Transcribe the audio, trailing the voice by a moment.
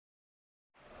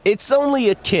It's only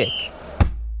a kick,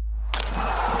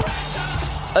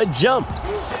 a jump,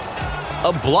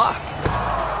 a block.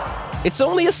 It's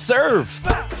only a serve.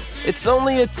 It's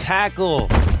only a tackle,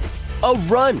 a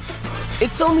run.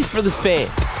 It's only for the fans.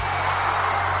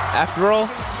 After all,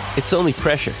 it's only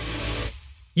pressure.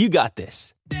 You got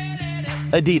this.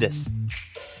 Adidas.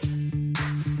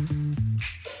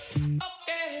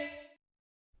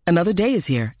 Another day is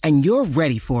here, and you're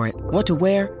ready for it. What to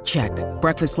wear? Check.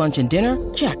 Breakfast, lunch, and dinner?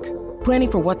 Check.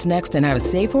 Planning for what's next and how to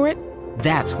save for it?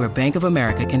 That's where Bank of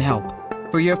America can help.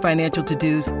 For your financial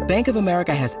to-dos, Bank of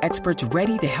America has experts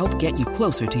ready to help get you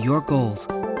closer to your goals.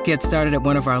 Get started at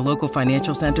one of our local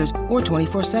financial centers or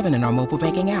 24/7 in our mobile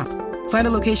banking app. Find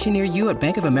a location near you at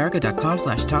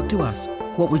bankofamerica.com/talktous.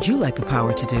 What would you like the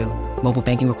power to do? Mobile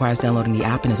banking requires downloading the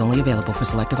app and is only available for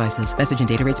select devices. Message and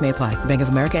data rates may apply. Bank of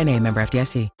America N.A., member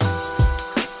FDIC.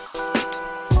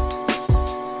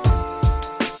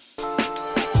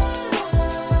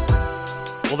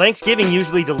 Well, Thanksgiving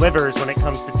usually delivers when it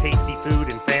comes to tasty food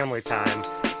and family time.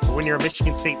 But when you're a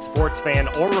Michigan State sports fan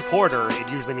or reporter, it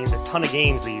usually means a ton of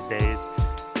games these days.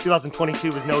 2022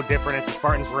 was no different as the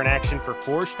Spartans were in action for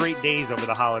 4 straight days over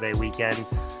the holiday weekend.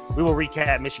 We will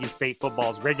recap Michigan State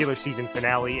football's regular season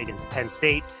finale against Penn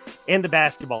State and the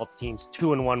basketball team's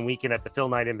 2-1 weekend at the Phil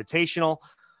Knight Invitational.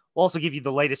 We'll also give you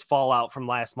the latest fallout from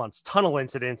last month's tunnel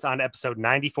incidents on episode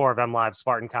 94 of MLive's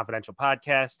Spartan Confidential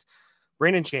podcast.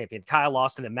 Brandon Champion, Kyle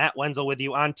Lawson, and Matt Wenzel with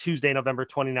you on Tuesday, November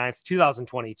 29th,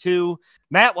 2022.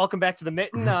 Matt, welcome back to the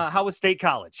Mitten. How was State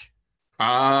College?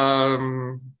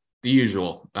 The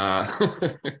usual.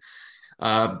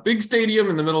 Big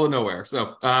stadium in the middle of nowhere.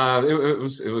 So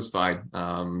it was fine.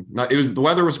 The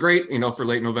weather was great, for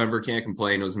late November. Can't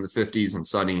complain. It was in the 50s and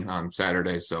sunny on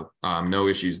Saturday. So no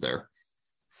issues there.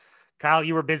 Kyle,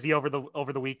 you were busy over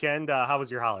the weekend. How was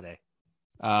your holiday?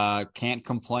 Can't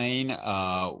complain.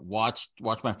 Watched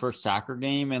my first soccer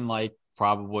game in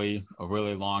probably a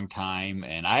really long time,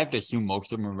 and I have to assume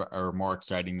most of them are more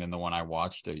exciting than the one I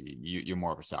watched. You're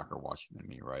more of a soccer watcher than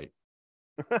me, right?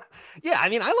 Yeah, I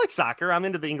mean, I like soccer. I'm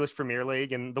into the English Premier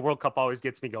League, and the World Cup always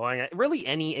gets me going. Really,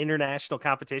 any international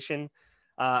competition,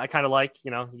 I kind of like.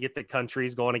 You get the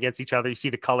countries going against each other. You see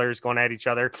the colors going at each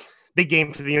other. Big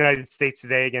game for the United States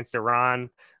today against Iran.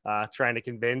 Trying to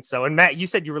convince. So, and Matt, you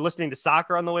said you were listening to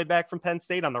soccer on the way back from Penn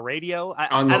State on the radio. I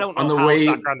don't know how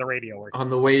soccer on the radio works.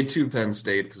 On the way to Penn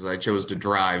State, because I chose to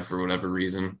drive for whatever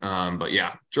reason. But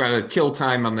yeah, try to kill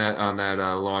time on that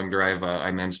long drive. I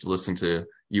managed to listen to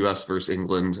U.S. versus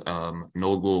England.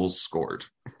 No goals scored,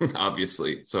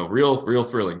 obviously. So real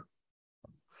thrilling.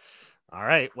 All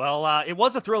right. Well, it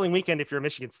was a thrilling weekend if you're a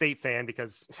Michigan State fan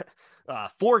because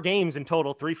 4 games in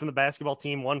total, 3 from the basketball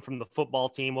team, 1 from the football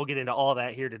team. We'll get into all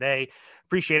that here today.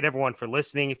 Appreciate everyone for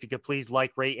listening. If you could please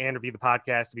like, rate, and review the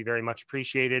podcast, it'd be very much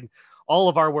appreciated. All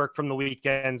of our work from the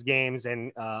weekend's games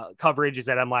and coverage is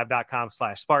at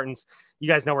mlive.com/Spartans. You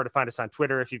guys know where to find us on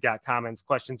Twitter if you've got comments,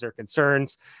 questions, or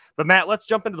concerns. But Matt, let's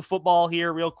jump into the football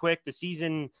here real quick. The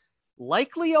season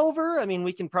likely over. I mean,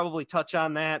 we can probably touch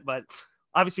on that, but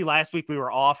obviously last week we were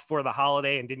off for the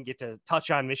holiday and didn't get to touch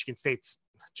on Michigan State's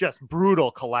just brutal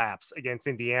collapse against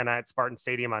Indiana at Spartan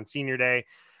Stadium on Senior Day.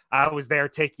 I was there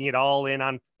taking it all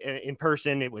in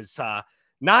person. It was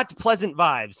not pleasant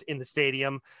vibes in the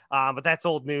stadium, but that's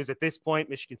old news at this point.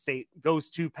 Michigan State goes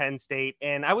to Penn State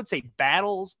and I would say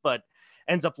battles, but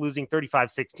ends up losing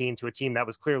 35-16 to a team that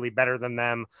was clearly better than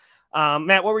them.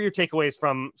 Matt, what were your takeaways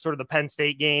from sort of the Penn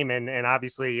State game and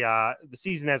obviously the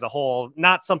season as a whole?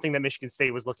 Not something that Michigan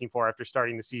State was looking for after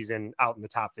starting the season out in the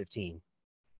top 15.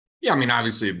 Yeah, I mean,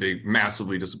 obviously a big,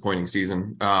 massively disappointing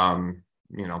season. A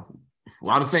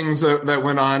lot of things that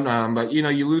went on, but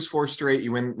you lose 4 straight,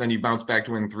 you win, then you bounce back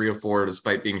to win 3 or 4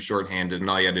 despite being shorthanded, and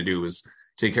all you had to do was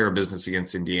take care of business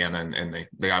against Indiana, and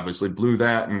they obviously blew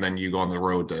that, and then you go on the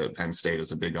road to Penn State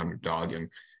as a big underdog,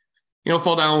 and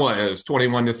fall down it was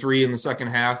 21-3 in the second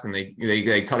half, and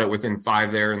they cut it within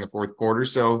 5 there in the fourth quarter.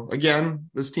 So again,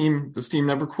 this team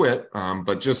never quit,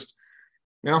 but just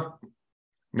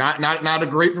Not a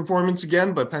great performance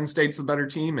again, but Penn State's the better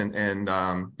team, and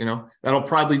that'll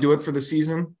probably do it for the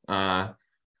season. I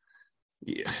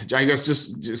guess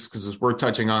just because we're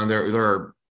touching on there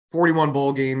are 41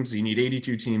 bowl games. You need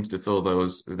 82 teams to fill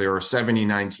those. There are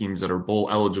 79 teams that are bowl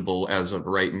eligible as of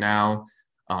right now.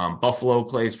 Buffalo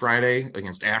plays Friday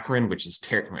against Akron, which is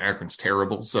Akron's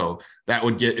terrible. So that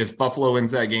would get, if Buffalo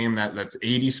wins that game, that's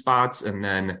 80 spots, and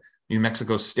then New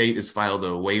Mexico State has filed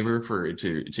a waiver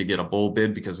to get a bowl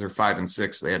bid because they're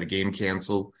 5-6. They had a game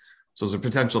canceled. So there's a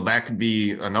potential that could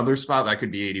be another spot. That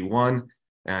could be 81.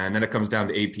 And then it comes down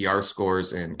to APR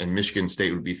scores, and Michigan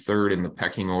State would be third in the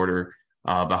pecking order.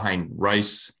 behind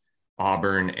Rice,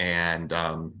 Auburn, and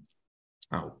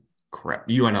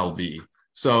UNLV.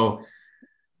 So,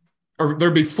 or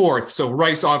they'd be fourth. So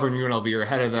Rice, Auburn, UNLV are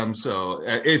ahead of them. So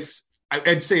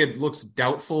I'd say it looks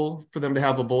doubtful for them to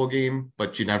have a bowl game,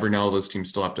 but you never know. Those teams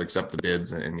still have to accept the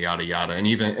bids and yada yada.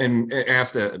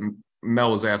 And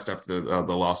Mel was asked after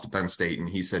the loss to Penn State, and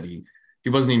he said he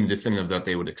wasn't even definitive that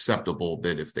they would accept a bowl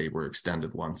bid if they were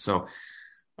extended one. So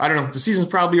I don't know. The season's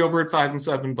probably over at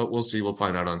 5-7, but we'll see. We'll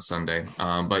find out on Sunday.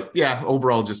 But yeah,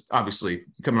 overall, just obviously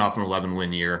coming off an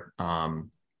 11-win year. And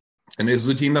this is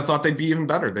a team that thought they'd be even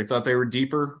better. They thought they were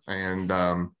deeper,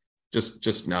 and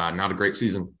just not a great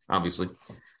season, obviously.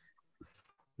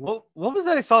 What was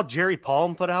that I saw Jerry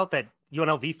Palm put out that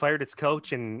UNLV fired its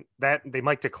coach and that they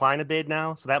might decline a bid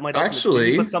now? So that might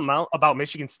actually put something out about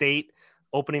Michigan State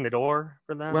opening the door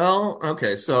for them. Well,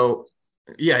 okay. So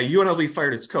yeah, UNLV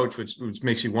fired its coach, which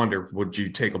makes you wonder, would you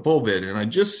take a bowl bid? And I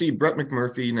just see Brett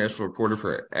McMurphy, national reporter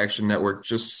for Action Network,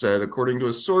 just said, according to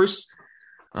a source,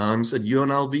 said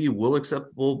UNLV will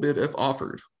accept bowl bid if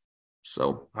offered.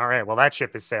 So, all right. Well, that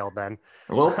ship has sailed then.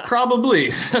 Well, probably.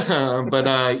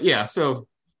 But yeah. So,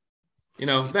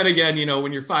 then again,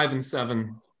 when you're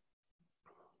 5-7,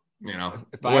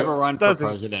 if I ever run for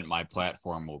president, my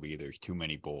platform will be there's too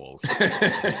many bowls.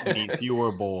 We need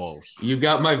fewer bowls. You've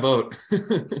got my vote.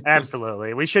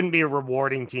 Absolutely. We shouldn't be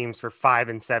rewarding teams for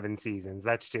 5-7 seasons.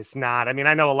 That's just not. I mean,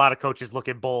 I know a lot of coaches look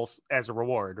at bowls as a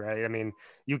reward, right? I mean,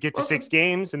 you get to 6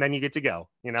 games and then you get to go.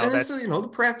 That's the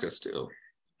practice too.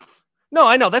 No,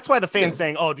 I know. That's why the fans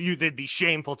saying, "Oh, they'd be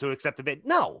shameful to accept a bid."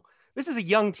 No. This is a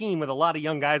young team with a lot of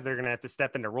young guys that are going to have to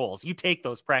step into roles. You take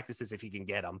those practices if you can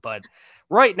get them. But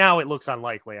right now it looks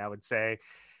unlikely, I would say.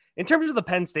 In terms of the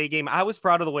Penn State game, I was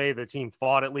proud of the way the team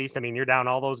fought, at least. I mean, you're down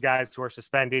all those guys who are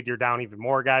suspended. You're down even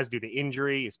more guys due to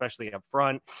injury, especially up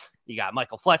front. You got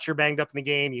Michael Fletcher banged up in the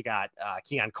game. You got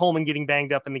Keon Coleman getting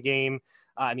banged up in the game.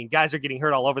 I mean, guys are getting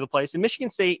hurt all over the place. And Michigan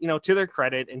State, to their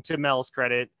credit and to Mel's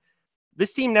credit,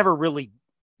 this team never really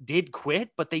did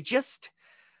quit, but they just –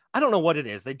 I don't know what it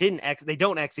is. They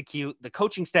don't execute. The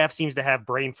coaching staff seems to have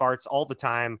brain farts all the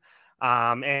time.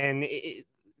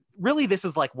 Really, this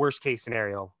is like worst case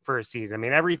scenario for a season. I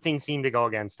mean, everything seemed to go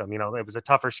against them. It was a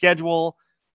tougher schedule,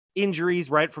 injuries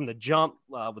right from the jump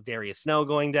with Darius Snow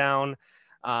going down.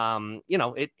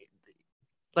 It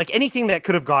like anything that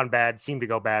could have gone bad seemed to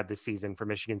go bad this season for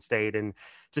Michigan State. And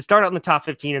to start out in the top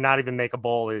 15 and not even make a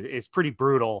bowl is pretty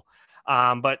brutal.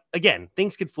 But again,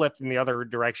 things could flip in the other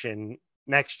direction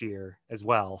next year as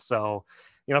well. So,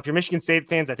 if you're Michigan State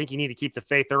fans, I think you need to keep the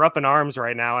faith. They're up in arms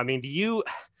right now. I mean,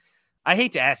 I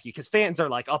hate to ask you because fans are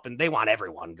like up and they want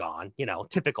everyone gone,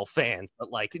 typical fans. But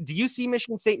do you see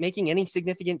Michigan State making any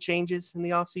significant changes in the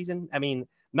offseason? I mean,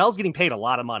 Mel's getting paid a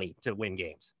lot of money to win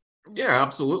games. Yeah,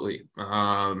 absolutely.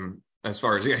 As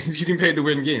far as, he's getting paid to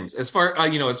win games. As far,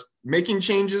 as making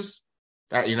changes,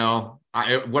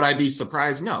 would I be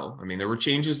surprised? No. I mean, there were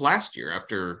changes last year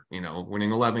after,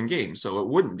 winning 11 games, so it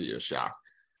wouldn't be a shock.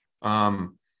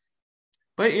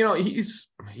 But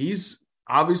he's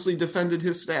obviously defended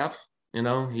his staff.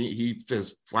 He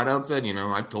just flat out said,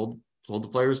 I've told the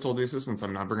players, told the assistants,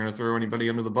 I'm never going to throw anybody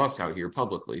under the bus out here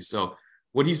publicly. So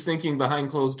what he's thinking behind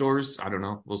closed doors, I don't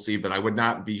know. We'll see. But I would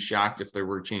not be shocked if there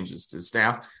were changes to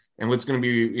staff. And what's going to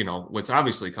be, what's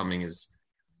obviously coming is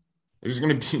there's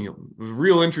going to be a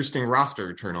real interesting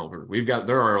roster turnover.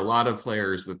 There are a lot of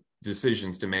players with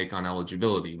decisions to make on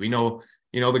eligibility. We know,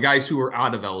 the guys who are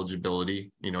out of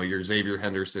eligibility, your Xavier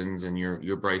Hendersons and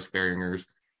your Bryce Beringers,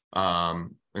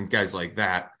 and guys like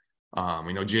that.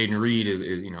 We know Jaden Reed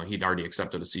is he'd already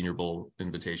accepted a Senior Bowl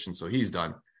invitation, so he's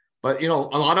done. But, a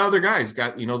lot of other guys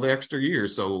got, the extra year.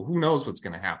 So who knows what's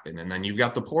going to happen. And then you've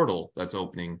got the portal that's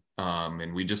opening.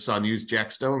 And we just saw news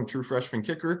Jack Stone, true freshman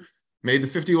kicker, made the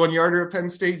 51-yarder at Penn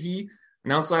State. He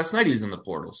announced last night he's in the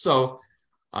portal. So,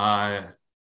 their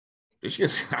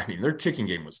kicking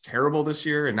game was terrible this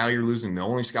year, and now you're losing the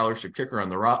only scholarship kicker on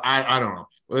the roster. I don't know.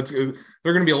 There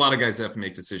are going to be a lot of guys that have to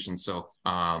make decisions. So,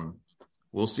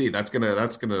 we'll see. That's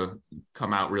gonna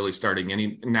come out really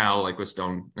starting now, like with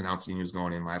Stone announcing he was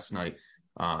going in last night.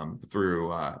 I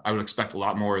would expect a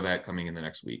lot more of that coming in the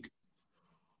next week.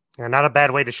 Yeah, not a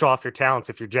bad way to show off your talents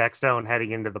if you're Jack Stone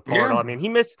heading into the portal. Yeah. I mean, he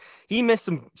missed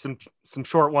some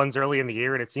short ones early in the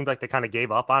year, and it seemed like they kind of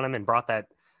gave up on him and brought that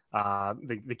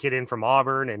the kid in from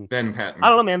Auburn and Ben Patton. I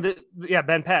don't know, man.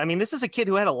 Ben Patton. I mean, this is a kid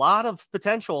who had a lot of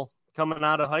potential coming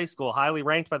out of high school, highly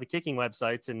ranked by the kicking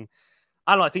websites, and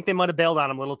I don't know. I think they might have bailed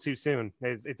on him a little too soon.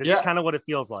 This is kind of what it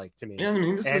feels like to me. Yeah, I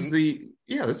mean, this is the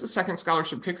second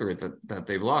scholarship kicker that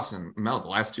they've lost. And Mel, the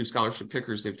last 2 scholarship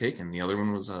kickers they've taken, the other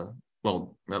one was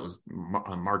well, that was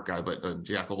a Mark guy, but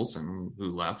Jack Olson who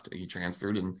left, he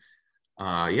transferred. And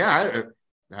I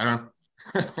don't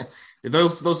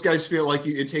those guys feel like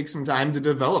it takes some time to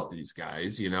develop these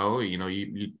guys, you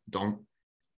don't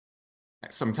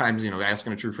sometimes,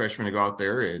 asking a true freshman to go out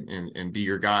there and be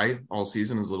your guy all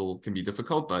season can be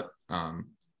difficult, but I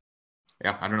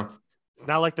don't know. It's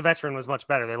not like the veteran was much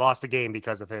better. They lost the game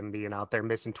because of him being out there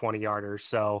missing 20-yarders.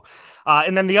 So,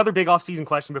 and then the other big offseason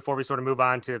question before we sort of move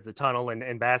on to the tunnel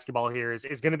and basketball here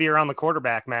is going to be around the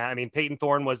quarterback, Matt. I mean, Peyton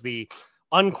Thorne was the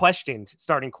unquestioned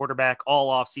starting quarterback all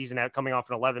offseason, coming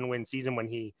off an 11-win season when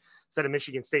he set a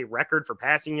Michigan State record for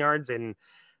passing yards. And,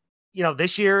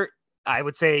 this year, I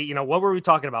would say, what were we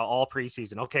talking about all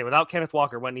preseason? Okay, without Kenneth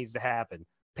Walker, what needs to happen?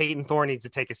 Peyton Thorne needs to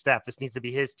take a step. This needs to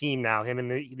be his team now, him and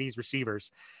these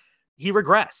receivers. He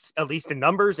regressed, at least in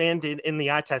numbers and in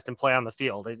the eye test and play on the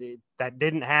field. That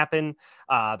didn't happen.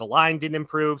 The line didn't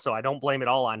improve, so I don't blame it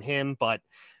all on him. But,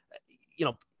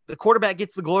 the quarterback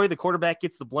gets the glory. The quarterback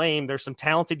gets the blame. There's some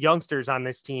talented youngsters on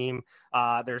this team.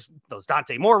 There's those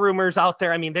Dante Moore rumors out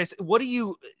there. I mean,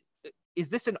 is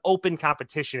this an open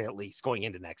competition at least going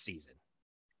into next season?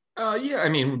 I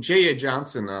mean, J.A.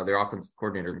 Johnson, their offensive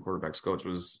coordinator and quarterbacks coach,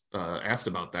 was asked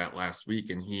about that last week,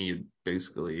 and he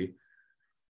basically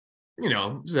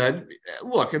said,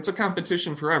 look, it's a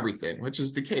competition for everything, which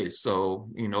is the case. So,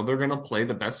 they're going to play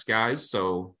the best guys.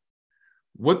 So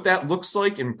what that looks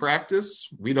like in practice,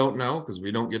 we don't know because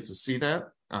we don't get to see that.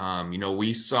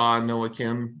 We saw Noah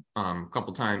Kim a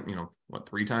couple times,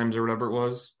 3 times or whatever it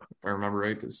was, if I remember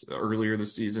right, earlier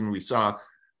this season. We saw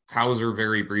Hauser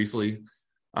very briefly.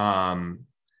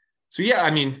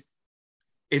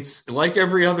 It's like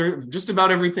just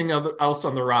about everything else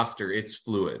on the roster. It's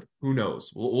fluid. Who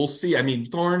knows? We'll see. I mean,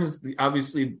 Thorne has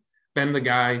obviously been the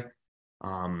guy.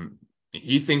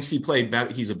 He thinks he played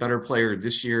better. He's a better player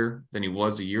this year than he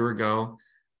was a year ago.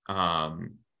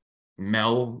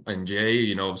 Mel and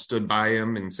Jay, have stood by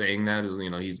him and saying that,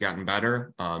 he's gotten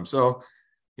better.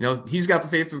 He's got the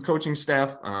faith of the coaching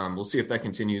staff. We'll see if that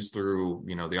continues through,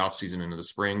 the offseason into the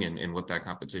spring and what that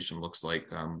competition looks like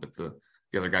with the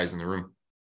other guys in the room.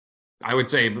 I would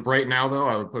say right now,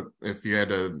 though, if you had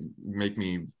to make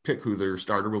me pick who their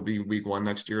starter will be week 1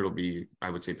 next year, I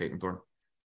would say Peyton Thorne.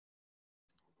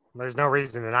 There's no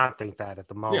reason to not think that at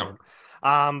the moment.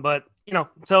 Yeah. But,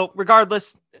 so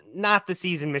regardless, not the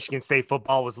season Michigan State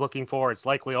football was looking for. It's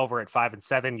likely over at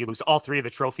 5-7. You lose all 3 of the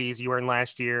trophies you earned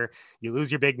last year. You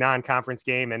lose your big non-conference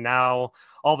game. And now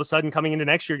all of a sudden coming into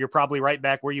next year, you're probably right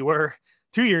back where you were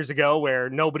 2 years ago, where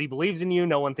nobody believes in you.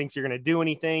 No one thinks you're going to do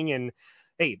anything. And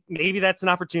hey, maybe that's an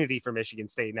opportunity for Michigan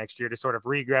State next year to sort of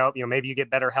regrow. Maybe you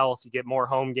get better health, you get more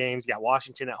home games. You got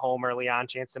Washington at home early on,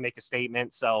 chance to make a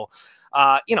statement. So,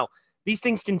 these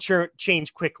things can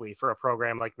change quickly for a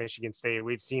program like Michigan State.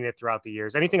 We've seen it throughout the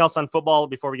years. Anything else on football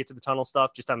before we get to the tunnel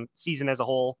stuff, just on season as a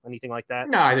whole, anything like that?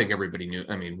 No, I think everybody knew.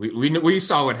 I mean, we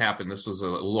saw what happened. This was a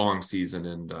long season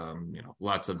and,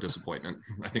 lots of disappointment.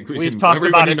 I think we've talked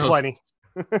about it plenty.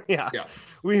 Yeah.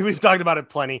 We've talked about it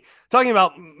plenty. Talking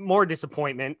about more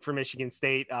disappointment for Michigan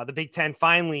State, the Big Ten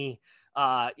finally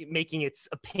making its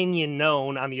opinion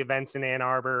known on the events in Ann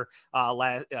Arbor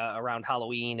around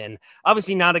Halloween. And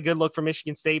obviously not a good look for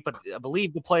Michigan State, but I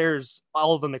believe the players,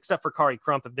 all of them except for Kari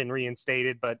Crump, have been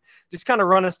reinstated. But just kind of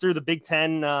run us through the Big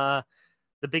Ten.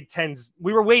 The Big Ten's,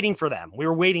 we were waiting for them. We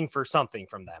were waiting for something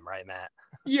from them, right, Matt?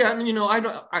 Yeah, and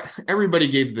everybody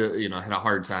gave had a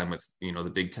hard time with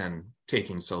the Big Ten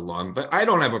taking so long, but I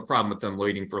don't have a problem with them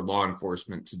waiting for law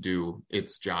enforcement to do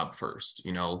its job first.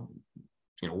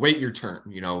 Wait your turn.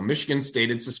 Michigan State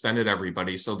had suspended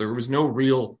everybody, so there was no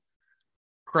real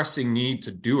pressing need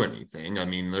to do anything. I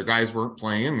mean, their guys weren't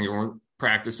playing, they weren't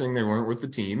practicing, they weren't with the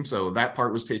team, so that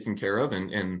part was taken care of.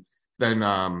 And then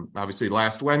obviously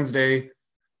last Wednesday,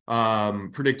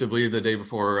 predictably the day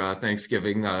before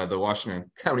Thanksgiving, the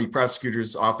Washington County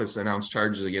Prosecutor's Office announced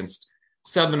charges against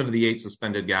 7 of the 8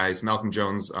 suspended guys. Malcolm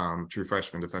Jones, true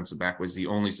freshman defensive back, was the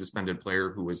only suspended player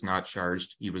who was not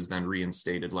charged. He was then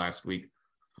reinstated last week.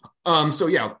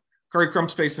 Kari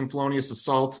Crump's facing felonious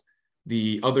assault.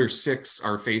 The other 6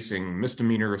 are facing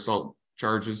misdemeanor assault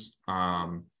charges.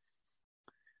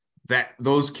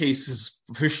 Those cases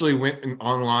officially went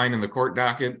online in the court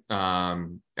docket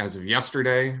as of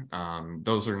yesterday.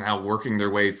 Those are now working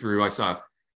their way through. I saw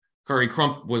Kari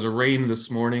Crump was arraigned this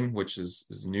morning, which is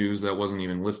news that wasn't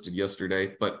even listed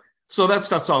yesterday. But so that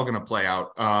stuff's all going to play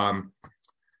out.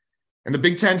 And the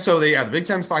Big Ten, the Big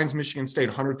Ten fines Michigan State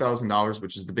 $100,000,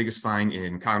 which is the biggest fine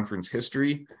in conference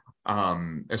history.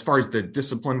 As far as the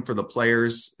discipline for the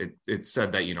players, it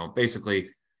said that, basically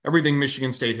everything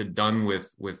Michigan State had done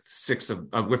with six of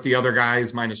with the other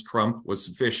guys minus Crump was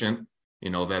sufficient.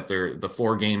 That the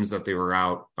 4 games that they were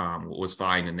out was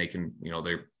fine, and they can,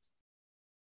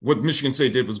 what Michigan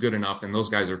State did was good enough, and those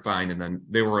guys are fine. And then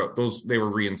they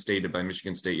were reinstated by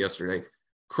Michigan State yesterday.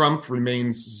 Crump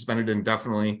remains suspended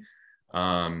indefinitely,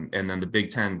 and then the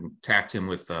Big Ten tacked him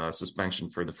with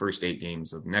suspension for the first 8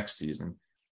 games of next season.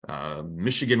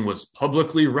 Michigan was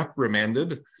publicly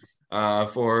reprimanded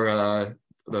for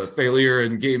the failure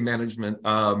in game management,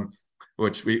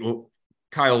 which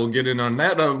Kyle will get in on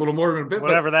that a little more in a bit.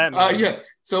 Whatever that means. Yeah.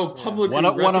 So public.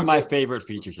 One of my favorite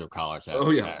features of college.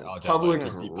 Public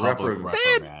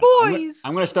reprimand. Boys.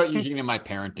 I'm going to start using it in my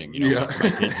parenting. My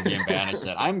kids are getting bad. I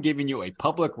said, I'm giving you a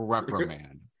public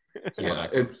reprimand. Yeah,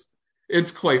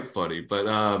 it's quite funny. But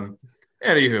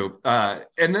anywho,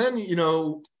 and then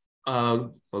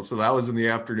so that was in the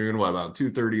afternoon. What, about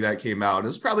 2:30 that came out? It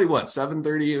was probably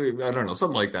 7:30. I don't know,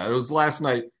 something like that. It was last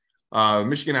night.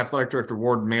 Michigan Athletic Director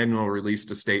Ward Manuel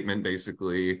released a statement,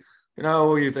 basically,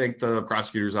 we thank the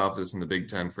prosecutor's office and the Big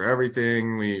Ten for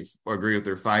everything. We agree with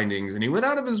their findings. And he went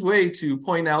out of his way to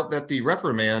point out that the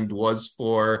reprimand was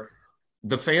for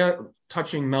the fan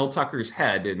touching Mel Tucker's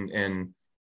head. And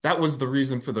that was the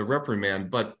reason for the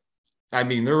reprimand. But I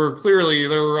mean, there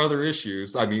were other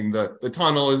issues. I mean, the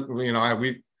tunnel is,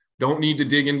 we don't need to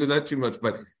dig into that too much,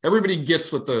 but everybody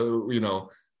gets what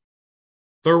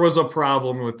there was a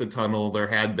problem with the tunnel. There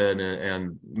had been,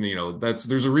 and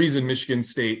there's a reason Michigan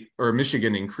State or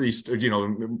Michigan increased,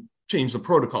 changed the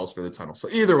protocols for the tunnel. So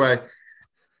either way,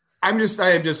 I'm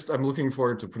looking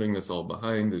forward to putting this all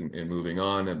behind and moving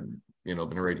on, and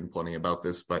been writing plenty about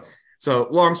this. But so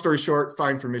long story short,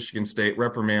 fine for Michigan State,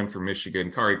 reprimand for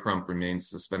Michigan. Kari Crump remains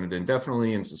suspended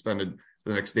indefinitely and suspended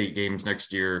the next 8 games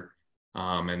next year,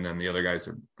 and then the other guys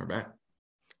are back.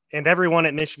 And everyone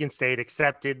at Michigan State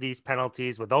accepted these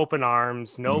penalties with open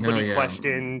arms. Nobody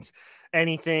questioned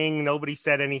anything. Nobody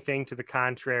said anything to the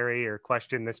contrary or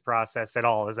questioned this process at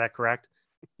all. Is that correct?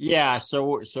 Yeah.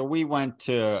 So we went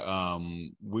to,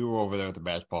 we were over there at the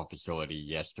basketball facility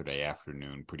yesterday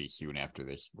afternoon, pretty soon after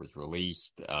this was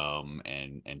released.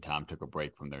 And Tom took a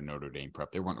break from their Notre Dame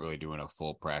prep. They weren't really doing a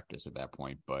full practice at that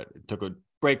point, but took a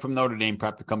break from Notre Dame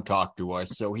prep to come talk to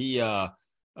us. So he,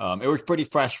 it was pretty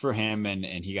fresh for him,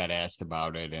 and he got asked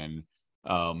about it and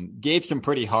gave some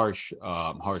pretty harsh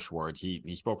words.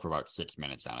 He spoke for about 6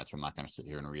 minutes on it, so I'm not going to sit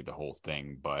here and read the whole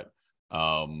thing. But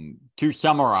to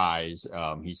summarize,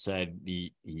 he said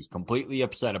he's completely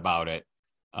upset about it.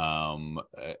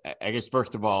 I guess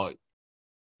first of all,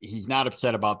 he's not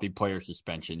upset about the player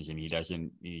suspensions, and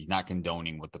he's not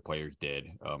condoning what the players did,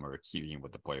 or excusing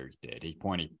what the players did. He's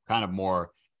pointing kind of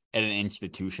more at an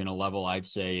institutional level, I'd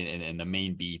say, and the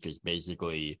main beef is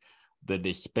basically the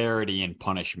disparity in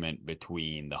punishment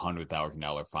between the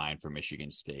 $100,000 fine for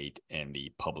Michigan State and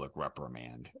the public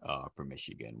reprimand for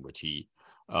Michigan, which he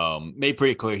made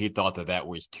pretty clear he thought that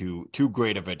was too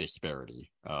great of a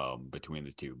disparity between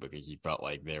the two, because he felt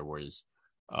like there was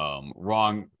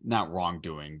not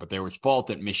wrongdoing, but there was fault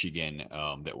at Michigan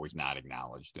that was not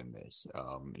acknowledged in this,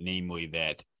 namely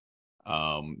that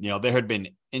there had been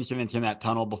incidents in that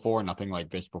tunnel before, nothing like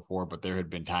this before, but there had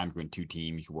been times when 2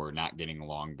 teams were not getting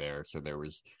along there. So there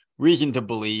was reason to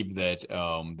believe that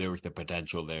there was the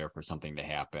potential there for something to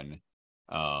happen.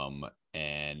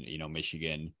 And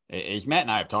Michigan, as Matt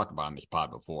and I have talked about on this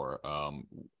pod before,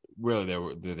 really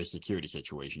the security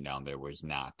situation down there was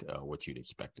not what you'd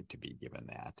expect it to be, given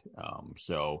that.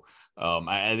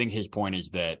 I think his point is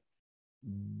that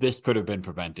this could have been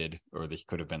prevented, or this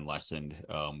could have been lessened,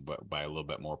 but by a little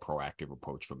bit more proactive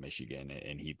approach from Michigan.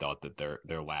 And he thought that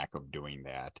their lack of doing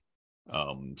that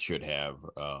should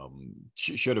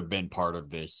have been part of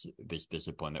this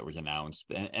discipline that was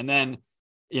announced. And then,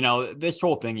 this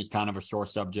whole thing is kind of a sore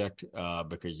subject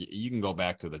because you can go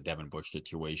back to the Devin Bush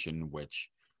situation,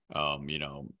 which,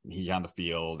 he's on the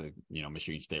field,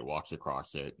 Michigan State walks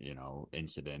across it,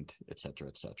 incident, et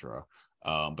cetera.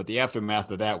 But the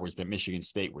aftermath of that was that Michigan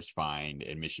State was fined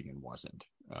and Michigan wasn't.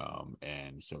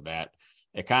 And so that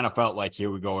it kind of felt like,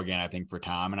 here we go again, I think, for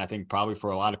Tom, and I think probably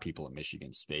for a lot of people at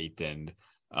Michigan State. And,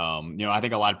 I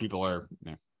think a lot of people are,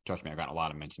 trust me, I've gotten a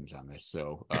lot of mentions on this.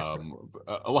 So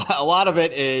a lot of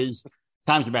it is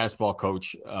Tom's a basketball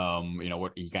coach.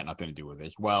 What he's got nothing to do with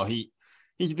this. Well, he's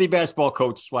the basketball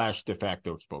coach / de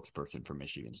facto spokesperson for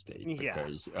Michigan State,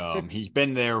 because he's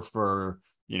been there for,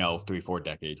 3-4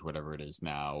 decades, whatever it is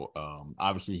now.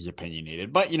 Obviously he's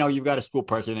opinionated, but you've got a school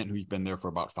president who's been there for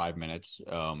about 5 minutes,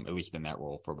 at least in that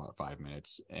role for about 5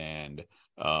 minutes, and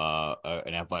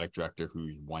an athletic director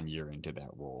who's 1 year into that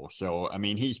role. So, I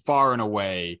mean, he's far and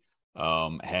away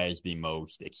has the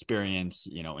most experience,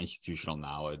 institutional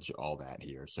knowledge, all that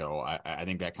here. So I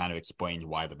think that kind of explains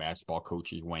why the basketball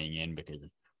coach is weighing in, because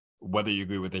whether you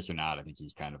agree with this or not, I think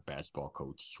he's kind of basketball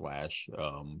coach /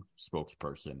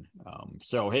 spokesperson. I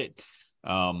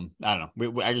don't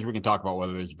know. I guess we can talk about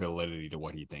whether there's validity to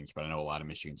what he thinks, but I know a lot of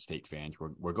Michigan State fans,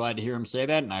 we're glad to hear him say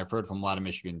that. And I've heard from a lot of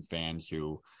Michigan fans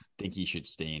who think he should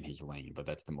stay in his lane, but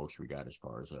that's the most we got as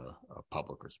far as a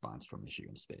public response from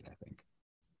Michigan State, I think.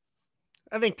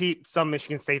 I think, Pete, some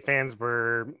Michigan State fans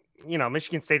were,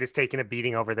 Michigan State has taken a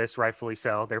beating over this, rightfully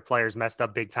so. Their players messed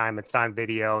up big time. It's on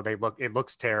video. It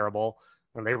looks terrible,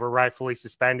 and they were rightfully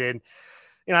suspended.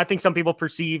 I think some people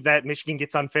perceive that Michigan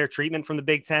gets unfair treatment from the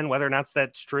Big Ten. Whether or not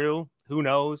that's true, who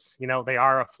knows? They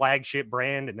are a flagship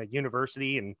brand and a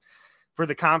university and for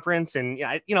the conference. And,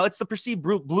 it's the perceived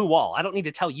blue wall. I don't need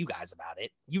to tell you guys about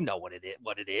it. You know what it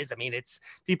is. I mean,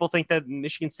 people think that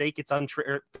Michigan State gets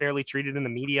unfairly treated in the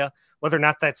media. Whether or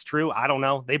not that's true, I don't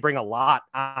know. They bring a lot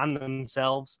on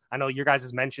themselves. I know your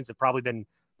guys' mentions have probably been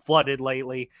flooded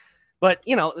lately. But,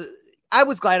 I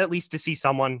was glad at least to see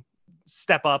someone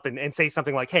step up and say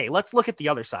something like, hey, let's look at the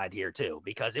other side here too,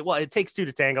 because it takes two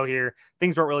to tango here.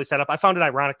 Things weren't really set up. I found it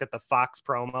ironic that the Fox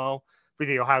promo for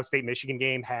the Ohio State Michigan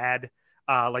game had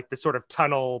like the sort of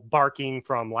tunnel barking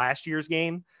from last year's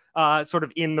game sort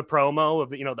of in the promo of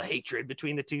the hatred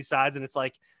between the two sides. And it's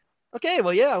like, okay,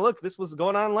 well, yeah, look, this was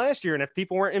going on last year. And if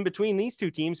people weren't in between these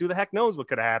two teams, who the heck knows what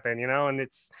could happen, and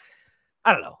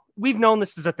I don't know. We've known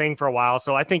this is a thing for a while,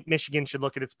 so I think Michigan should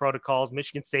look at its protocols.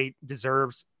 Michigan State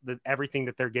deserves everything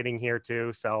that they're getting here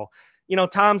too. So,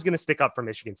 Tom's going to stick up for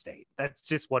Michigan State. That's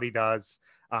just what he does.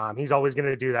 He's always going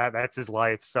to do that. That's his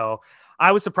life. So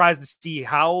I was surprised to see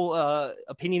how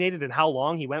opinionated and how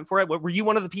long he went for it. Were you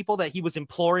one of the people that he was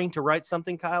imploring to write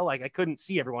something, Kyle? Like, I couldn't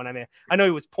see everyone. I mean, I know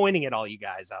he was pointing at all you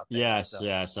guys out there. Yes.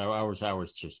 I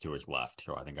was just to his left.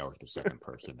 So I think I was the second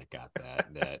person that got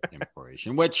that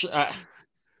inspiration, which,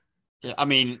 I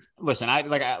mean, listen, I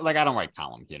don't write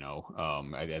columns,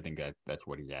 I think that's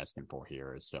what he's asking for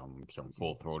here is some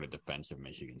full-throated defense of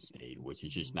Michigan State, which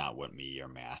is just not what me or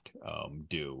Matt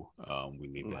do. We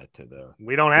leave that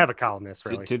we don't have a columnist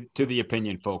really to the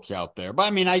opinion folks out there. But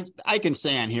I mean, I can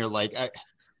say on here,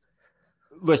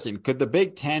 listen, could the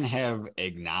Big Ten have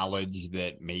acknowledged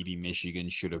that maybe Michigan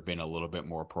should have been a little bit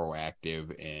more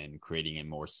proactive in creating a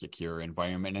more secure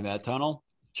environment in that tunnel?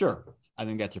 Sure. I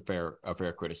think that's a fair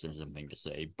criticism thing to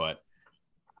say, but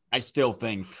I still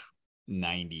think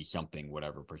 90-something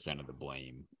whatever % of the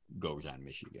blame goes on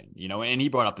Michigan, and he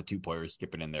brought up the two players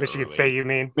skipping in there. Michigan early. State, you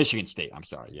mean? Michigan State. I'm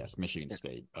sorry. Yes. Michigan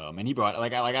State. And he brought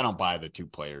I don't buy the two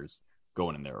players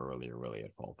going in there early are really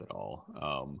at fault at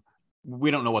all.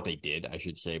 We don't know what they did, I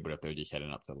should say, but if they're just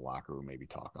heading up to the locker room, maybe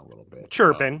talking a little bit.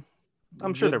 Chirping.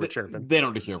 I'm sure they were chirping. They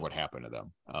don't deserve what happened to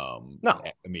them. No.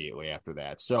 Immediately after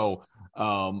that. So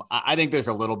I think there's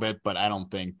a little bit, but I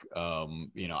don't think,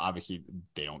 obviously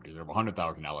they don't deserve a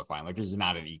 $100,000 fine. Like, this is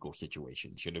not an equal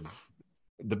situation.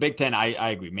 The Big Ten,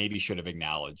 I agree, maybe should have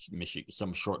acknowledged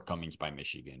some shortcomings by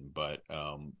Michigan, but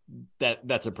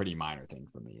that's a pretty minor thing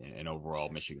for me. And overall,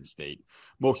 Michigan State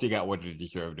mostly got what it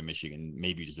deserved, and Michigan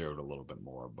maybe deserved a little bit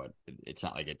more, but it's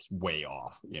not like it's way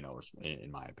off, in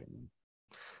my opinion.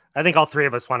 I think all three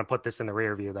of us want to put this in the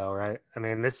rear view, though, right? I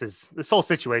mean, this whole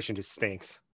situation just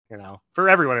stinks, for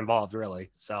everyone involved, really.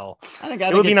 So I think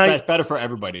it's better for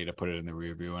everybody to put it in the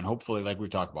rear view, and hopefully, like we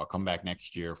talked about, come back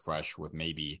next year fresh with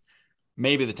maybe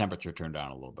the temperature turned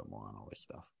down a little bit more on all this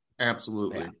stuff.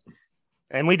 Absolutely. Yeah.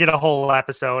 And we did a whole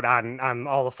episode on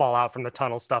all the fallout from the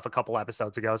tunnel stuff a couple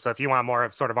episodes ago. So if you want more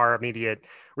of sort of our immediate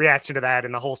reaction to that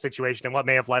and the whole situation and what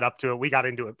may have led up to it, we got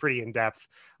into it pretty in depth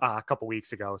a couple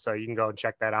weeks ago. So you can go and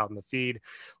check that out in the feed.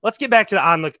 Let's get back to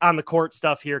on the court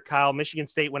stuff here, Kyle. Michigan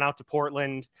State went out to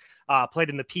Portland, played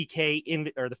in the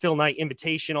PK or the Phil Knight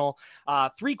Invitational.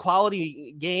 3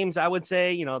 quality games, I would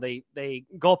say. They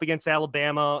go up against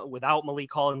Alabama without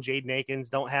Malik Hall and Jaden Akins.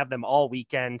 Don't have them all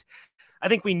weekend. I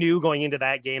think we knew going into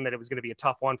that game that it was going to be a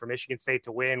tough one for Michigan State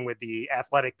to win with the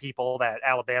athletic people that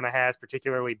Alabama has,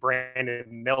 particularly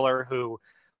Brandon Miller, who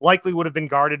likely would have been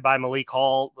guarded by Malik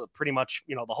Hall pretty much,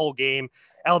 the whole game.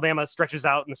 Alabama stretches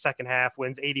out in the second half,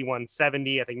 wins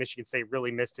 81-70. I think Michigan State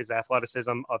really missed his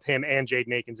athleticism of him and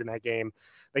Jaden Akins in that game.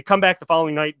 They come back the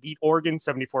following night, beat Oregon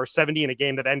 74-70 in a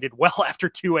game that ended well after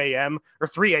 2 a.m. or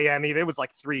 3 a.m. It was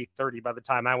like 3:30 by the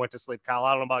time I went to sleep, Kyle.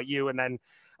 I don't know about you. And then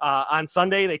on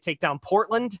Sunday, they take down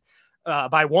Portland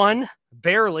by 1,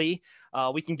 barely.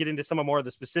 We can get into some more of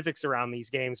the specifics around these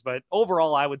games, but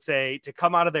overall, I would say to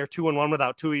come out of there 2-1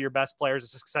 without 2 of your best players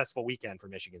is a successful weekend for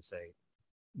Michigan State.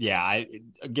 Yeah,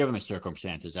 given the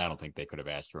circumstances, I don't think they could have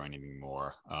asked for anything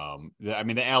more.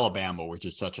 The Alabama, which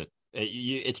is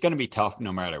it's going to be tough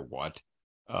no matter what.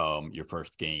 Your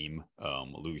first game,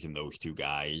 losing those two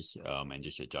guys, and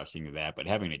just adjusting to that, but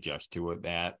having to adjust to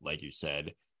that, like you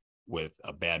said, with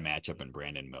a bad matchup in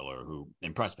Brandon Miller, who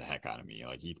impressed the heck out of me.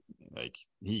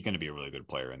 He's going to be a really good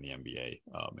player in the NBA,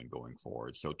 and going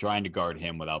forward. So trying to guard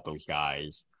him without those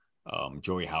guys.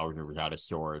 Joey Hauser was out of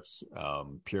sorts.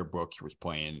 Pierre Brooks was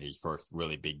playing his first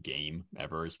really big game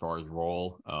ever as far as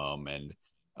role.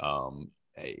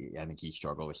 I think he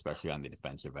struggled, especially on the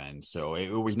defensive end. So it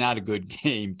was not a good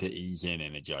game to ease in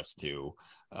and adjust to.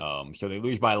 So they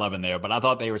lose by 11 there, but I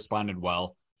thought they responded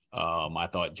well. I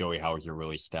thought Joey Hauser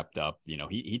really stepped up.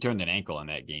 He turned an ankle in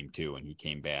that game too, and he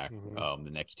came back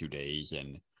the next 2 days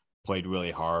and played really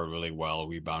hard, really well,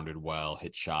 rebounded well,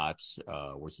 hit shots,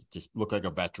 was just looked like a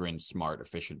veteran, smart,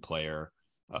 efficient player.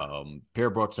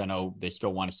 Pierre Brooks, I know they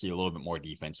still want to see a little bit more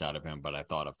defense out of him, but I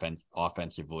thought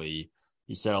offensively,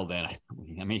 he settled in.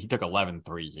 I mean, he took 11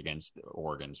 threes against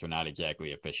Oregon, so not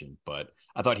exactly efficient, but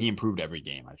I thought he improved every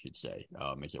game, I should say,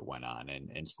 as it went on,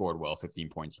 and scored well, 15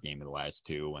 points a game in the last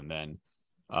two. And then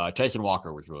Tyson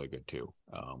Walker was really good too,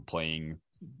 playing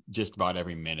just about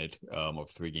every minute of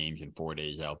 3 games in 4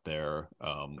 days out there.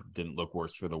 Didn't look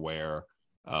worse for the wear.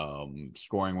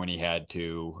 Scoring when he had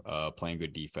to, playing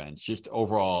good defense, just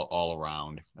overall all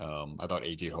around. I thought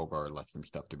AJ Hoggard left some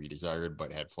stuff to be desired,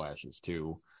 but had flashes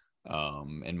too.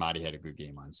 And Marty had a good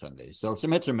game on Sunday. So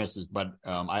some hits or misses, but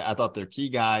I thought their key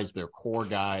guys, their core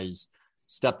guys,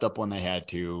 stepped up when they had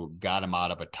to, got them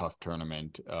out of a tough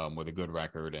tournament with a good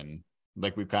record. And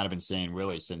like we've kind of been saying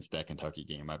really since that Kentucky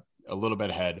game, a little bit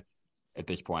ahead at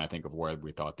this point, I think, of where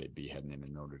we thought they'd be heading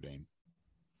into Notre Dame.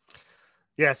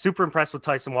 Yeah, super impressed with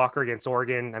Tyson Walker against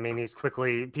Oregon. I mean,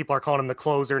 people are calling him the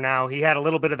closer now. He had a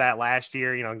little bit of that last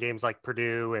year, in games like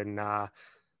Purdue and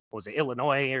was it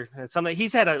Illinois or something?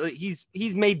 He's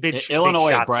made big Illinois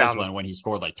big at shots Breslin when he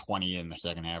scored like 20 in the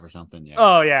second half or something. Yeah.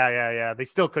 Oh yeah. They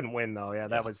still couldn't win though. Yeah,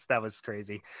 that was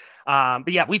crazy.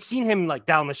 But yeah, we've seen him like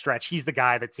down the stretch. He's the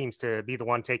guy that seems to be the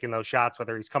one taking those shots,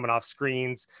 whether he's coming off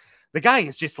screens. The guy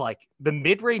is just like the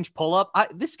mid-range pull-up.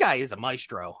 This guy is a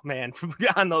maestro, man,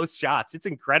 on those shots. It's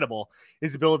incredible,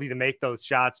 his ability to make those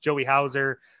shots. Joey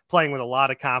Hauser playing with a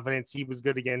lot of confidence. He was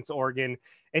good against Oregon.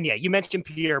 And yeah, you mentioned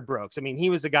Pierre Brooks. I mean, he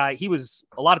was a guy,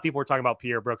 a lot of people were talking about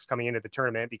Pierre Brooks coming into the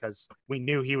tournament because we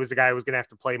knew he was a guy who was going to have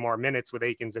to play more minutes with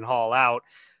Akins and Hall out.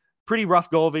 Pretty rough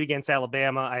go of it against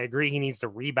Alabama. I agree he needs to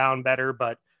rebound better,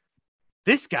 but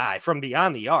this guy from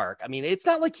beyond the arc, I mean, it's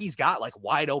not like he's got like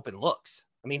wide open looks.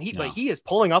 I mean, he is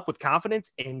pulling up with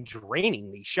confidence and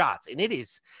draining these shots. And it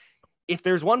is, if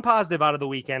there's one positive out of the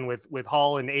weekend with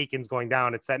Hall and Akins going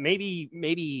down, it's that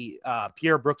maybe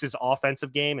Pierre Brooks's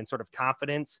offensive game and sort of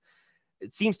confidence,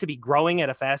 it seems to be growing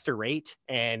at a faster rate.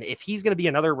 And if he's going to be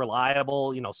another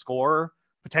reliable, scorer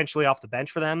potentially off the bench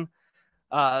for them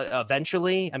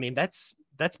eventually, I mean, that's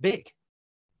big.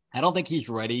 I don't think he's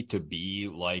ready to be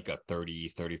like a 30,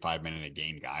 35 minute a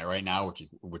game guy right now,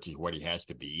 which is what he has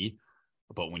to be.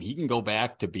 But when he can go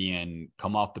back to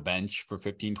come off the bench for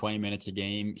 15, 20 minutes a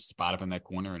game, spot up in that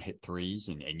corner and hit threes,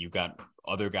 and you got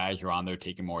other guys who are on there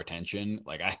taking more attention,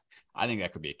 like I think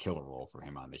that could be a killer role for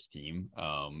him on this team.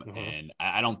 And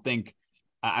I don't think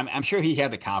I'm sure he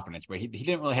had the confidence, but he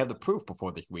didn't really have the proof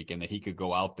before this weekend that he could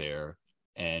go out there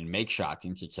and make shots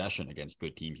in succession against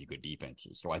good teams and good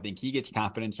defenses. So I think he gets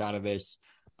confidence out of this.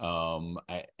 And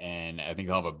I think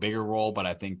he'll have a bigger role, but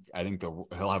I think he'll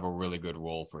have a really good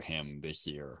role for him this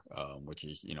year, which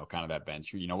is, kind of that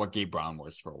bench, what Gabe Brown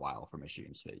was for a while for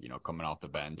Michigan State, coming off the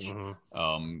bench,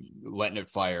 letting it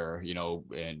fire,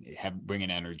 and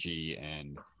bringing energy.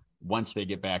 And once they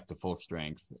get back to full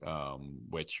strength,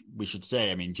 which we should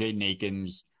say, I mean, Jaden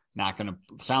Akins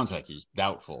sounds like he's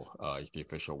doubtful, is the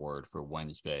official word for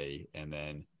Wednesday. And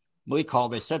then Malik Hall,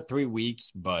 they said 3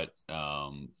 weeks, but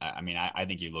I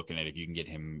think you're looking at if you can get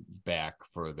him back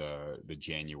for the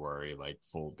January, like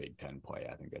full Big Ten play,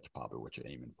 I think that's probably what you're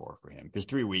aiming for him, because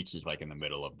 3 weeks is like in the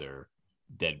middle of their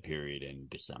dead period in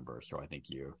December. So I think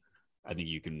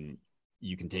you can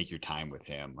take your time with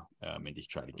him and just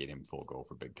try to get him full go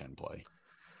for Big Ten play.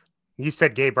 You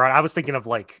said Gabe Brown. I was thinking of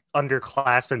like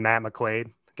underclassmen Matt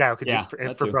McQuaid. Guy who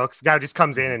could for Brooks. Guy who just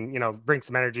comes in and brings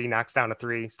some energy, knocks down a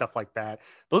three, stuff like that.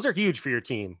 Those are huge for your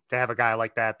team to have a guy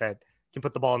like that can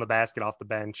put the ball in the basket off the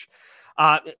bench.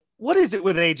 What is it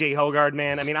with AJ Hoggard,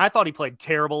 man? I mean, I thought he played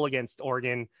terrible against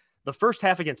Oregon. The first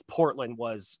half against Portland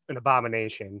was an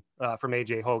abomination from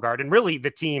AJ Hoggard, and really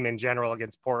the team in general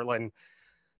against Portland.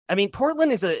 I mean,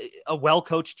 Portland is a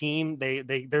well-coached team.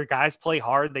 Their guys play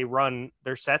hard. They run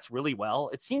their sets really well.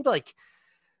 It seemed like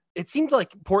it seemed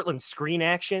like Portland's screen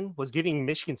action was giving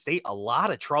Michigan State a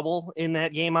lot of trouble in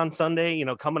that game on Sunday,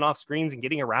 coming off screens and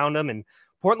getting around them. And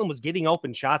Portland was getting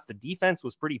open shots. The defense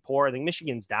was pretty poor. I think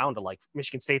Michigan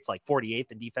State's like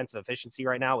 48th in defensive efficiency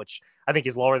right now, which I think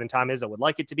is lower than Tom Izzo would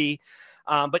like it to be.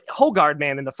 But Hoggard,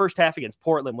 man, in the first half against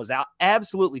Portland was out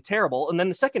absolutely terrible. And then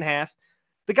the second half,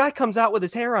 the guy comes out with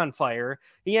his hair on fire.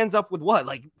 He ends up with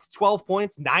 12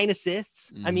 points, 9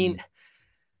 assists. I mean,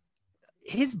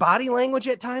 his body language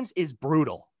at times is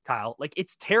brutal, Kyle. Like,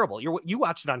 it's terrible. You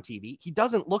watched it on TV. He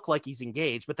doesn't look like he's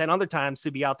engaged, but then other times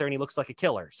he'll be out there and he looks like a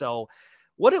killer. So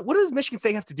what does Michigan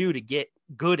State have to do to get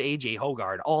good AJ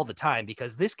Hoggard all the time?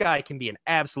 Because this guy can be an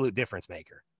absolute difference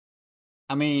maker.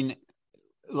 I mean,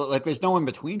 like, there's no in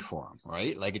between for him,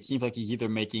 right? Like, it seems like he's either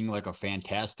making like a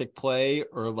fantastic play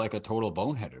or like a total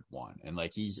boneheaded one. And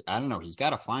like, he's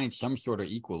got to find some sort of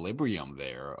equilibrium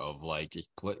there of like just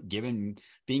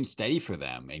being steady for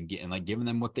them and giving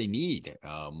them what they need.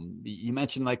 You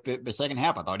mentioned like the second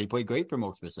half. I thought he played great for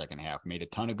most of the second half, made a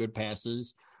ton of good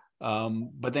passes.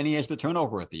 But then he has the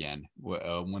turnover at the end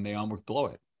when they almost blow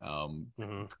it.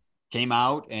 Came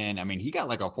out and I mean, he got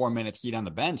like a 4-minute seat on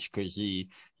the bench because he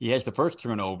has the first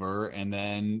turnover and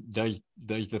then does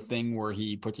the thing where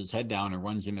he puts his head down and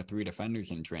runs into 3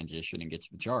 defenders in transition and gets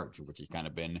the charge, which has kind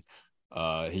of been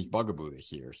his bugaboo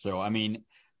this year. So, I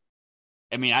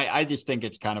just think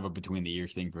it's kind of a between the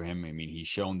ears thing for him. I mean, he's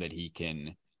shown that he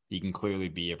can clearly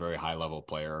be a very high level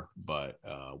player, but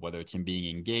whether it's him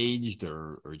being engaged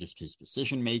or just his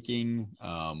decision making,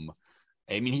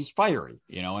 he's fiery,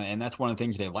 and that's one of the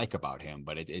things they like about him.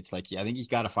 But it's like, I think he's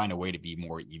got to find a way to be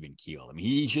more even keeled. I mean,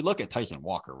 he should look at Tyson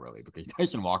Walker really, because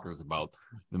Tyson Walker is about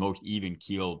the most even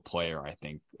keeled player I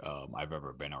think I've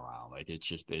ever been around. Like, it's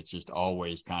just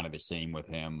always kind of the same with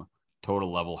him.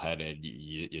 Total level headed.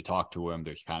 You talk to him,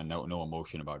 there's kind of no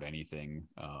emotion about anything.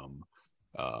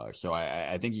 So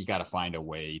I think he's got to find a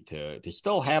way to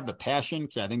still have the passion,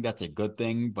 because I think that's a good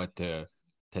thing, but to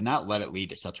not let it lead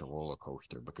to such a roller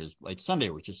coaster, because like Sunday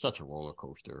was just such a roller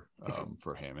coaster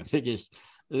for him. I think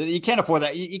you can't afford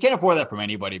that. You can't afford that from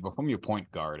anybody, but from your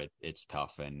point guard, it's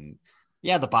tough. And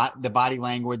yeah, the body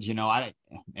language,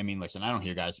 listen, I don't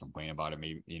hear guys complain about it.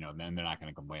 Maybe, then they're not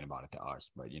going to complain about it to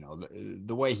us, but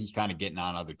the way he's kind of getting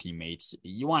on other teammates,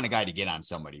 you want a guy to get on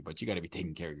somebody, but you got to be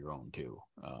taking care of your own too.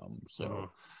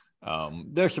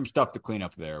 There's some stuff to clean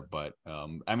up there, but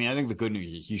I think the good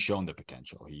news is he's shown the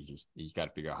potential. He's got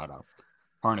to figure out how to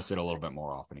harness it a little bit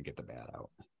more often and get the bad out.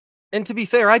 And to be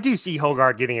fair, I do see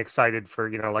Hoggard getting excited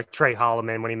for, like Trey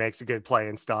Holloman when he makes a good play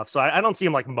and stuff. So I don't see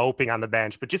him like moping on the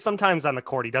bench, but just sometimes on the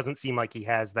court, he doesn't seem like he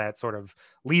has that sort of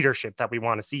leadership that we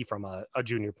want to see from a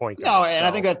junior point guard. No, and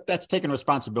I think that's taking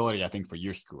responsibility, I think, for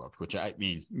your screw ups, which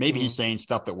maybe he's saying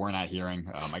stuff that we're not hearing.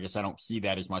 I guess I don't see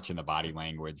that as much in the body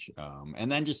language.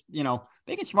 And then just,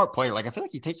 making smart play. Like, I feel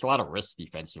like he takes a lot of risks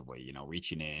defensively,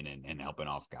 reaching in and helping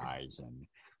off guys. And,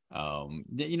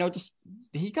 just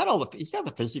he's got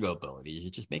the physical ability.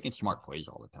 He's just making smart plays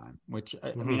all the time, which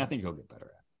I think he'll get better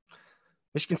at.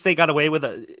 Michigan State got away with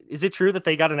is it true that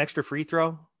they got an extra free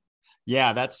throw?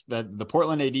 Yeah, the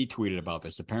Portland AD tweeted about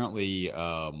this. Apparently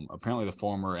the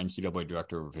former NCAA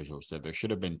director of officials said there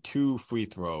should have been 2 free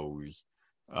throws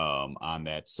on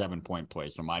that 7-point play.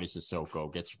 So Mady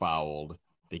Sissoko gets fouled.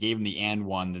 They gave him the and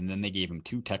one, and then they gave him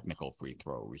 2 technical free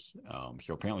throws.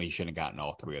 So apparently he shouldn't have gotten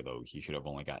all 3 of those. He should have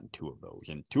only gotten 2 of those.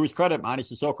 And to his credit, Mady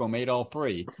Sissoko made all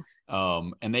 3.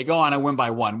 And they go on and win by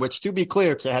 1, which, to be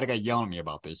clear, because I had a guy yelling at me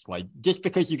about this, like, just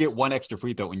because you get 1 extra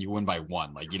free throw and you win by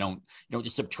 1, like, you don't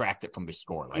just subtract it from the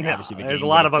score. Like, obviously there's a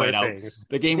lot of other things.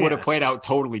 The game would have played out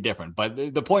totally different. But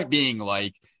the point being,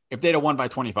 like, if they'd have won by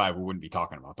 25, we wouldn't be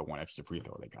talking about the 1 extra free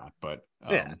throw they got. But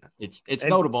it's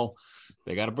notable.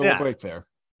 They got a little break there.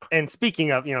 And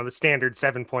speaking of, the standard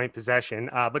 7-point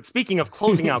possession, but speaking of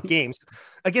closing out games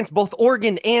against both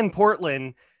Oregon and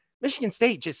Portland, Michigan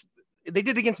State they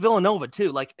did against Villanova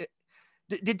too. Like,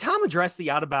 did Tom address the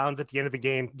out of bounds at the end of the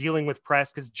game dealing with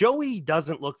press? Because Joey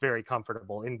doesn't look very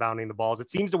comfortable inbounding the balls.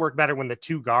 It seems to work better when the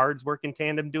 2 guards work in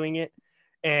tandem doing it.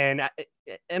 And I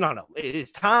don't know,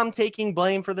 is Tom taking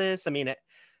blame for this?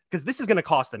 Because this is going to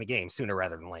cost them a game sooner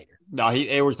rather than later. No,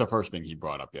 it was the first thing he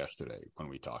brought up yesterday when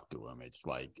we talked to him. It's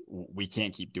like, we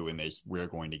can't keep doing this. We're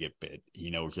going to get bit. He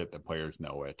knows it. The players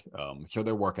know it. So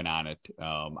they're working on it.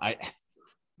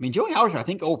 Joey Hauser, I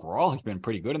think overall has been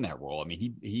pretty good in that role.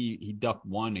 He ducked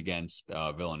 1 against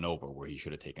Villanova where he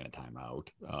should have taken a timeout.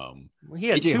 He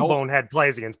had 2 bonehead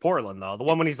plays against Portland though. The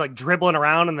one when he's like dribbling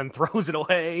around and then throws it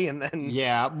away, and then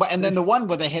then the one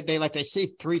where they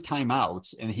saved 3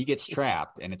 timeouts and he gets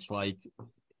trapped, and it's like,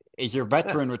 is your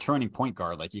veteran returning point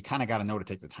guard. Like, you kind of got to know to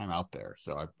take the time out there.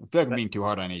 So I feel like I'm being too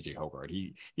hard on AJ Hoggard.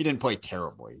 He didn't play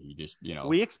terribly. He just,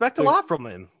 we expect a lot from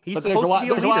him. He's there's a lot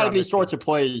of these sorts of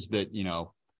plays that,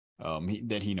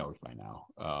 that he knows by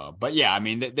now. But yeah, I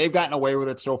mean, they've gotten away with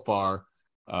it so far.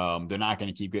 They're not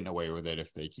going to keep getting away with it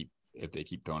if they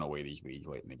keep throwing away these leads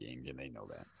late in the game, and they know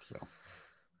that. So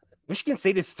Michigan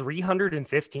State is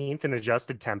 315th in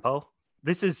adjusted tempo.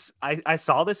 This is, I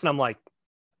saw this and I'm like,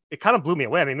 it kind of blew me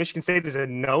away. I mean, Michigan State is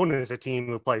known as a team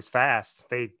who plays fast.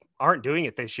 They aren't doing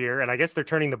it this year, and I guess they're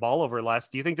turning the ball over less.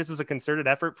 Do you think this is a concerted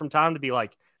effort from Tom to be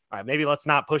like, all right, maybe let's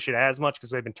not push it as much because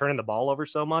they've been turning the ball over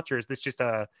so much? Or is this just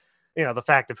the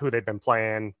fact of who they've been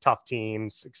playing, tough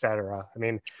teams, et cetera? I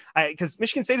mean, because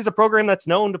Michigan State is a program that's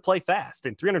known to play fast,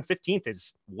 and 315th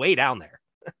is way down there.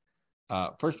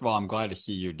 First of all, I'm glad to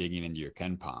see you're digging into your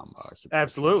KenPom.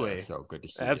 Absolutely. So good to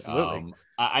see. Absolutely.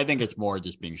 I think it's more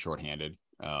just being shorthanded.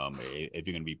 If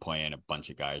you're going to be playing a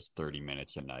bunch of guys 30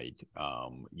 minutes a night,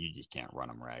 you just can't run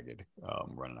them ragged,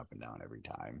 running up and down every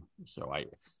time. So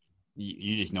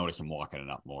you just notice them walking it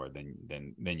up more than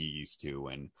you used to.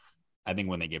 And I think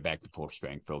when they get back to full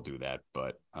strength, they'll do that.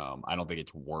 But I don't think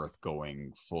it's worth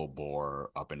going full bore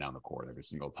up and down the court every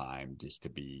single time just to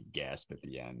be gassed at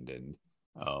the end and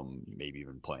maybe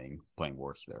even playing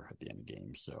worse there at the end of the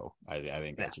game. So I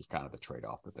think that's just kind of the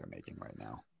trade-off that they're making right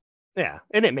now. Yeah,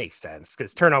 and it makes sense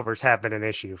because turnovers have been an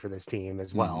issue for this team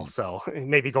as well. So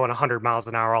maybe going 100 miles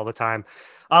an hour all the time.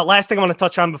 Last thing I want to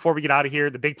touch on before we get out of here,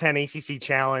 the Big Ten ACC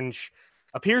Challenge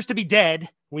appears to be dead.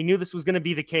 We knew this was going to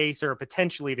be the case, or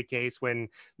potentially the case, when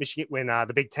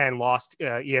the Big Ten lost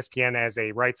ESPN as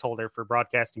a rights holder for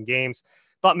broadcasting games.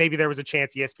 Thought maybe there was a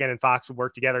chance ESPN and Fox would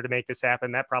work together to make this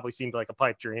happen. That probably seemed like a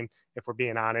pipe dream, if we're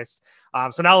being honest.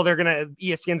 So now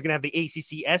ESPN's gonna have the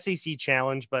ACC SEC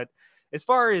Challenge, but as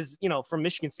far as, from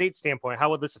Michigan State's standpoint,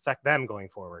 how would this affect them going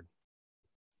forward?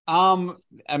 I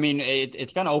mean,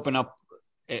 it's going to open up.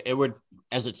 It would,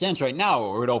 as it stands right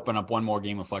now, it would open up one more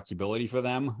game of flexibility for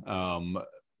them.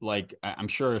 Like, I'm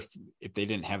sure if they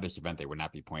didn't have this event, they would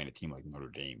not be playing a team like Notre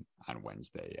Dame on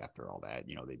Wednesday. After all that,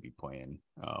 they'd be playing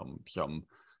some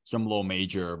low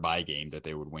major bye game that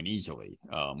they would win easily.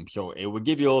 So it would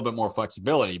give you a little bit more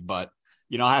flexibility, but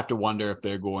I have to wonder if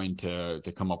they're going to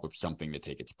come up with something to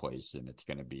take its place, and it's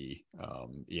going to be,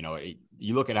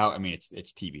 you look at how, I mean,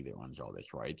 it's TV that runs all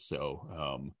this, right?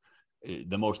 So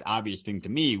the most obvious thing to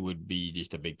me would be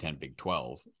just a Big 10, Big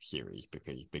 12 series,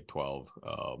 because Big 12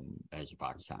 has a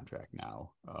Fox contract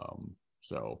now.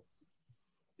 So,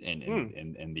 and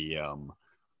the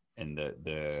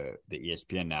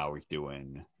ESPN now is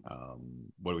doing,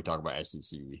 what do we talk about,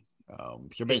 SEC?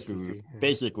 So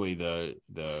basically the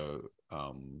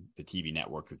TV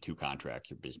network, the two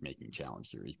contracts are just making challenge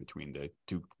series between the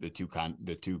two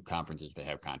conferences they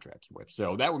have contracts with.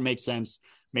 So that would make sense.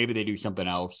 Maybe they do something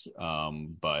else.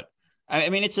 But I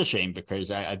mean, it's a shame because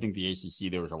I think the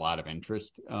ACC, there was a lot of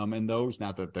interest in those.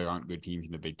 Not that there aren't good teams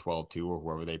in the Big 12 too, or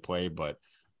wherever they play, but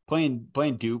playing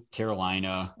Duke,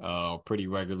 Carolina pretty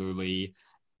regularly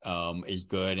is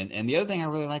good. And the other thing I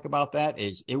really like about that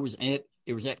is it was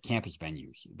at campus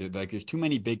venues. There's too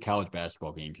many big college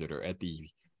basketball games that are at these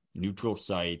neutral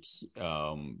sites,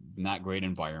 not great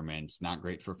environments, not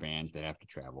great for fans that have to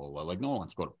travel. Like, no one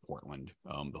wants to go to Portland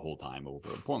the whole time over.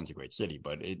 Portland's a great city,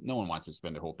 but no one wants to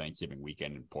spend their whole Thanksgiving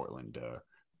weekend in Portland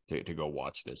to go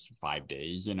watch this 5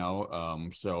 days,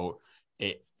 So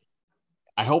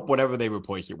I hope whatever they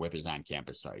replace it with is on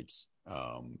campus sites.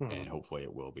 And hopefully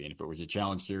it will be. And if it was a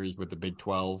challenge series with the Big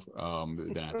 12,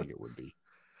 then I think it would be.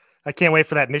 I can't wait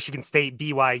for that Michigan State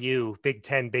BYU Big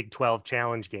 10, Big 12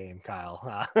 challenge game,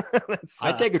 Kyle.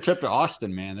 I'd take a trip to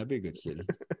Austin, man. That'd be a good city.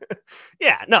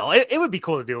 Yeah, no, it would be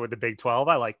cool to do it with the Big 12.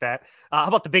 I like that. How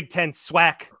about the Big 10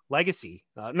 SWAC legacy?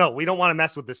 No, we don't want to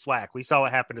mess with the SWAC. We saw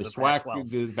what happened to the SWAC, Pac-12.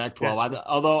 the Pac-12. Yeah.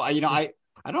 Although,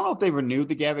 I don't know if they've renewed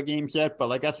the GABA games yet,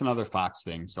 but that's another Fox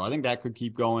thing. So I think that could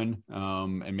keep going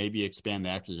and maybe expand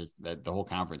that, because that the whole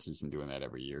conference isn't doing that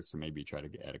every year. So maybe try to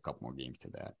add a couple more games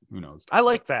to that. Who knows? I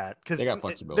like that because they got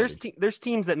flexibility. There's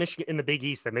teams that Michigan in the Big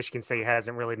East that Michigan State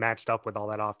hasn't really matched up with all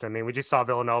that often. I mean, we just saw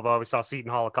Villanova, we saw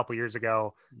Seton Hall a couple years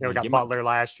ago. We got Butler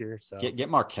last year. So get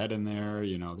Marquette in there.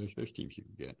 There's teams you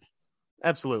can get.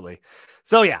 Absolutely.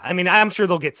 So, yeah, I mean, I'm sure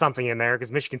they'll get something in there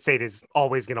because Michigan State is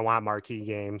always going to want marquee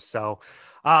games. So,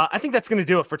 I think that's going to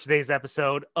do it for today's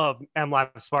episode of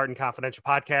MLive Spartan Confidential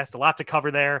Podcast. A lot to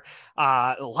cover there.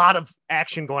 A lot of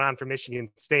action going on for Michigan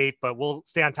State, but we'll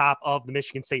stay on top of the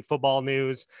Michigan State football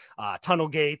news,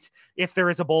 Tunnelgate. If there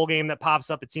is a bowl game that pops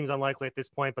up, it seems unlikely at this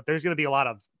point, but there's going to be a lot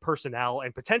of personnel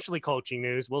and potentially coaching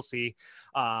news. We'll see.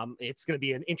 It's going to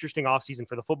be an interesting offseason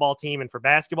for the football team, and for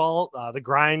basketball, the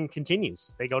grind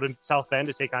continues. They go to South Bend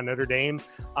to take on Notre Dame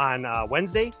on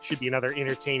Wednesday. Should be another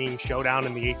entertaining showdown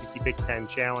in the ACC Big Ten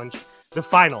Challenge, the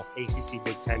final ACC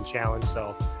Big Ten Challenge.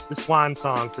 So the swan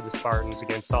song for the Spartans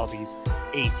against all these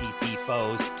ACC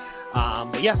foes.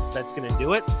 But yeah, that's going to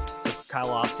do it. So for Kyle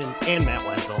Austin and Matt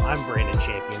Wenzel, I'm Brandon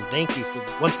Champion. Thank you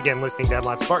for once again listening to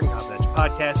MLive Spartan Confidential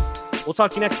Podcast. We'll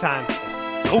talk to you next time.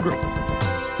 Go Green.